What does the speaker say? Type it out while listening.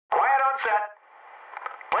on set.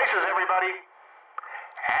 Places, everybody.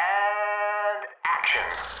 And action.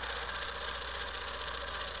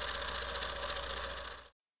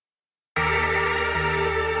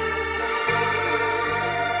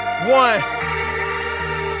 One.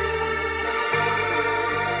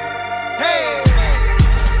 Hey.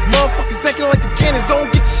 Motherfuckers acting like the cannons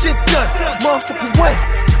don't get the shit done. Motherfucking what?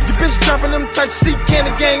 Your bitch dropping them tight shit,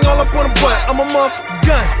 cannon gang all up on the butt. I'm a motherfucking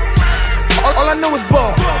gun. All I know is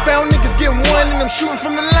ball. Found niggas getting one and I'm shooting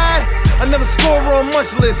from the line. Another scorer on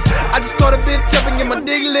munch list. I just start a bitch up and get my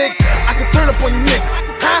dick licked. I can turn up on you niggas,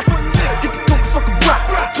 huh? Get the coke and fucking rock.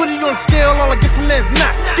 Put it on the scale, all I get from that is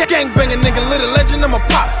knots. Gang banging nigga, little legend, I'm a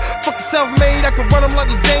pops. Fuck the self-made, I can run them like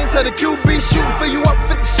a Dane. Tell the QB shooting, fill you up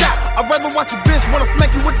 50 shots. I'd rather watch a bitch when I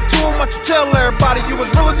smack you with the tool. Watch you tell everybody you was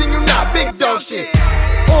realer than you not. Big dog shit.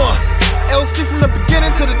 LC from the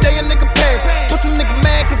beginning to the day a nigga pass. Pussy nigga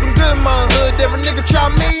mad cause I'm good in my hood. Every nigga try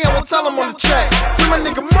me, I won't tell him on the track. Free my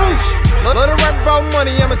nigga Mooch. Love to rap about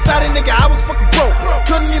money, I'm excited nigga, I was fucking broke.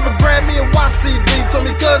 Couldn't even grab me a YCD. Told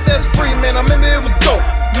me cuz that's free, man, I remember it was dope.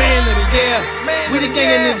 Man of the year, we the gang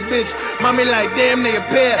in this bitch. Mommy like, damn, they a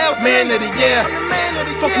pair. Man of the year.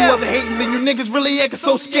 Fuck whoever hating, then you niggas really acting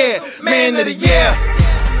so scared. Man of the year.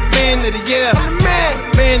 Man of the year.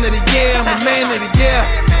 Man of the year, I'm a man of the year.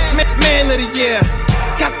 Man of the year.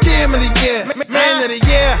 Goddamn of the year. Man of the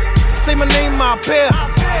year. Say my name, my pair.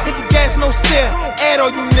 Hit the gas, no stare. Add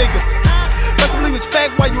all you niggas. Best believe it's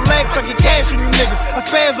facts while you lax, I get cash on you niggas. I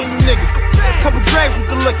spaz on you niggas. Couple drags with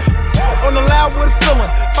the liquor. On the loud with a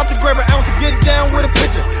feeling. About to grab an ounce and get down with a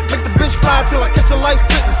pitcher. Make the bitch fly till I catch a life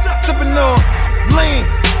sentence. Sippin' on lean.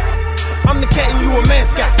 I'm the cat and you a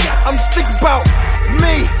mascot. I'm just thinking about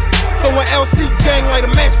me. Throwing LC gang like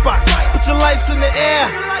a matchbox. Put your lights in the air.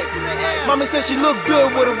 Mommy said she look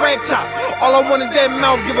good with a rag top. All I want is that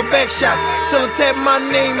mouth, give her back shots. Till her tap my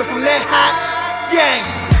name if I'm that hot.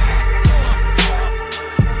 Gang.